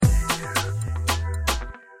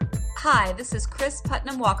Hi, this is Chris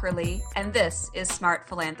Putnam Walkerly, and this is Smart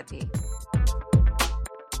Philanthropy.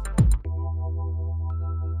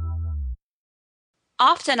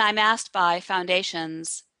 Often I'm asked by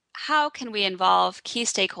foundations, how can we involve key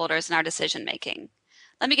stakeholders in our decision making?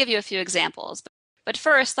 Let me give you a few examples. But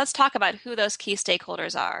first, let's talk about who those key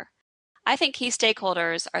stakeholders are. I think key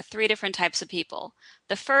stakeholders are three different types of people.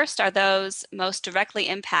 The first are those most directly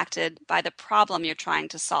impacted by the problem you're trying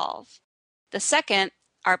to solve. The second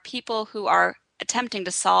are people who are attempting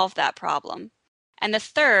to solve that problem. And the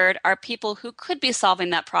third are people who could be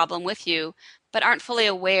solving that problem with you, but aren't fully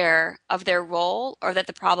aware of their role or that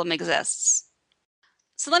the problem exists.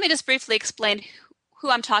 So let me just briefly explain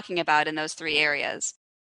who I'm talking about in those three areas.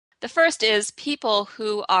 The first is people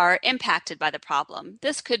who are impacted by the problem.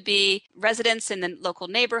 This could be residents in the local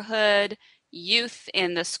neighborhood, youth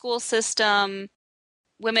in the school system,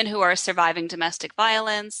 women who are surviving domestic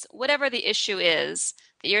violence, whatever the issue is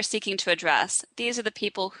that you're seeking to address. These are the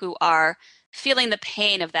people who are feeling the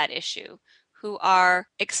pain of that issue, who are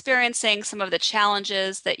experiencing some of the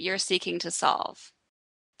challenges that you're seeking to solve.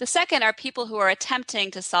 The second are people who are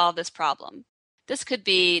attempting to solve this problem. This could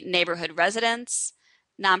be neighborhood residents,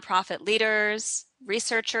 nonprofit leaders,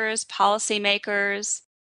 researchers, policymakers,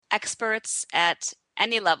 experts at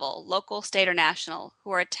any level, local, state, or national,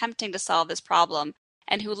 who are attempting to solve this problem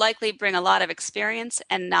and who likely bring a lot of experience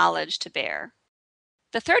and knowledge to bear.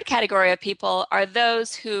 The third category of people are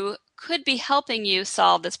those who could be helping you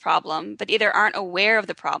solve this problem, but either aren't aware of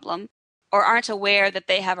the problem or aren't aware that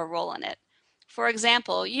they have a role in it. For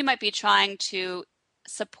example, you might be trying to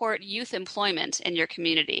support youth employment in your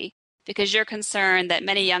community because you're concerned that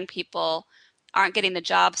many young people aren't getting the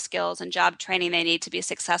job skills and job training they need to be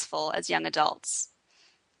successful as young adults.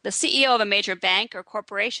 The CEO of a major bank or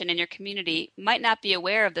corporation in your community might not be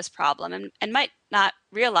aware of this problem and might not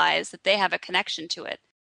realize that they have a connection to it.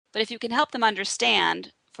 But if you can help them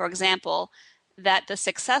understand, for example, that the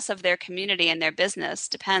success of their community and their business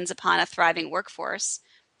depends upon a thriving workforce,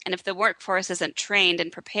 and if the workforce isn't trained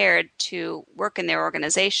and prepared to work in their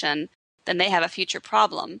organization, then they have a future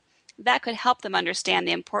problem. That could help them understand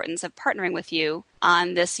the importance of partnering with you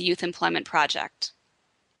on this youth employment project.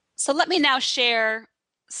 So let me now share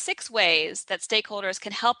 6 ways that stakeholders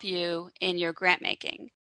can help you in your grant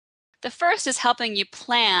making. The first is helping you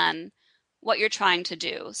plan what you're trying to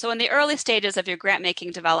do. So in the early stages of your grant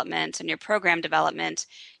making development and your program development,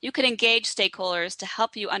 you could engage stakeholders to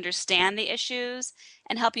help you understand the issues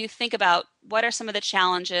and help you think about what are some of the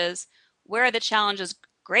challenges, where are the challenges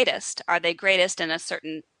greatest? Are they greatest in a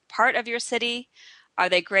certain part of your city? Are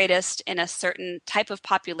they greatest in a certain type of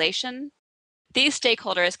population? These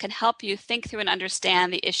stakeholders can help you think through and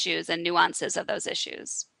understand the issues and nuances of those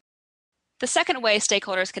issues. The second way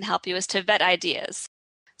stakeholders can help you is to vet ideas.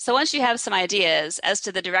 So once you have some ideas as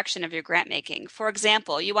to the direction of your grant making, for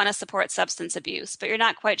example, you want to support substance abuse, but you're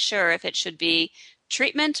not quite sure if it should be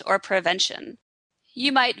treatment or prevention.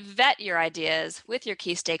 You might vet your ideas with your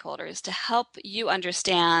key stakeholders to help you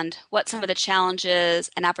understand what some of the challenges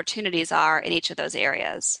and opportunities are in each of those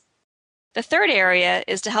areas. The third area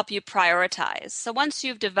is to help you prioritize. So once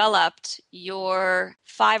you've developed your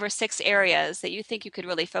 5 or 6 areas that you think you could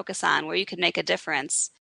really focus on, where you could make a difference,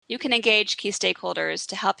 you can engage key stakeholders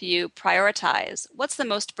to help you prioritize. What's the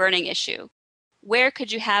most burning issue? Where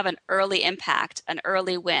could you have an early impact, an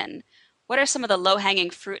early win? What are some of the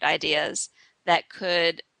low-hanging fruit ideas that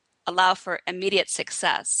could allow for immediate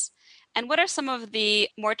success? And what are some of the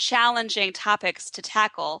more challenging topics to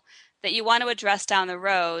tackle that you want to address down the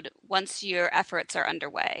road once your efforts are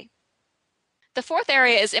underway? The fourth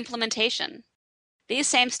area is implementation. These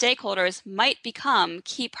same stakeholders might become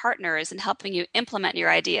key partners in helping you implement your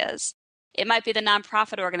ideas. It might be the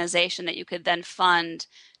nonprofit organization that you could then fund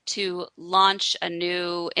to launch a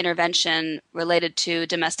new intervention related to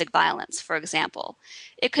domestic violence, for example.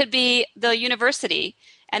 It could be the university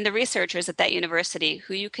and the researchers at that university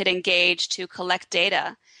who you could engage to collect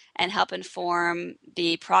data and help inform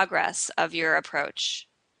the progress of your approach.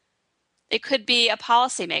 It could be a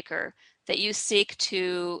policymaker that you seek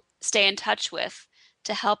to stay in touch with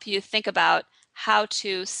to help you think about how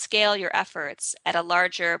to scale your efforts at a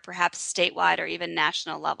larger, perhaps statewide or even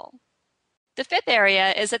national level. The fifth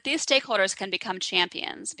area is that these stakeholders can become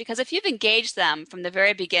champions, because if you've engaged them from the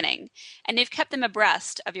very beginning and you've kept them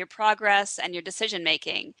abreast of your progress and your decision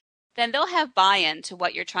making, then they'll have buy-in to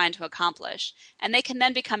what you're trying to accomplish, and they can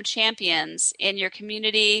then become champions in your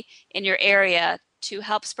community, in your area, to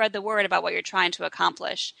help spread the word about what you're trying to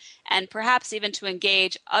accomplish, and perhaps even to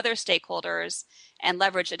engage other stakeholders and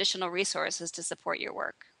leverage additional resources to support your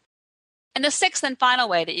work. And the sixth and final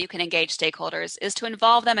way that you can engage stakeholders is to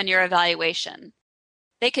involve them in your evaluation.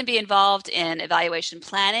 They can be involved in evaluation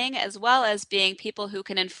planning as well as being people who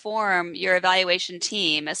can inform your evaluation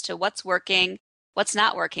team as to what's working, what's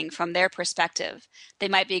not working from their perspective. They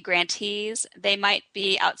might be grantees, they might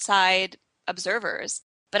be outside observers,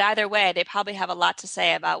 but either way, they probably have a lot to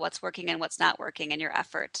say about what's working and what's not working in your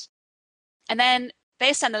effort. And then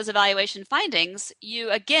based on those evaluation findings,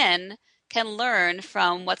 you again can learn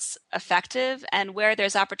from what's effective and where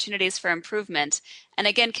there's opportunities for improvement, and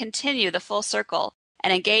again continue the full circle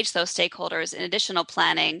and engage those stakeholders in additional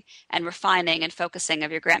planning and refining and focusing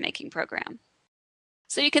of your grant-making program.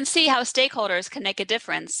 So you can see how stakeholders can make a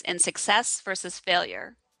difference in success versus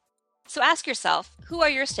failure. So ask yourself, who are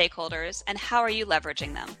your stakeholders and how are you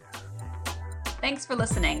leveraging them? Thanks for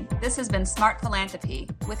listening. This has been Smart Philanthropy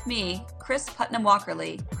with me, Chris Putnam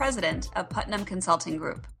Walkerly, President of Putnam Consulting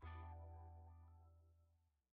Group.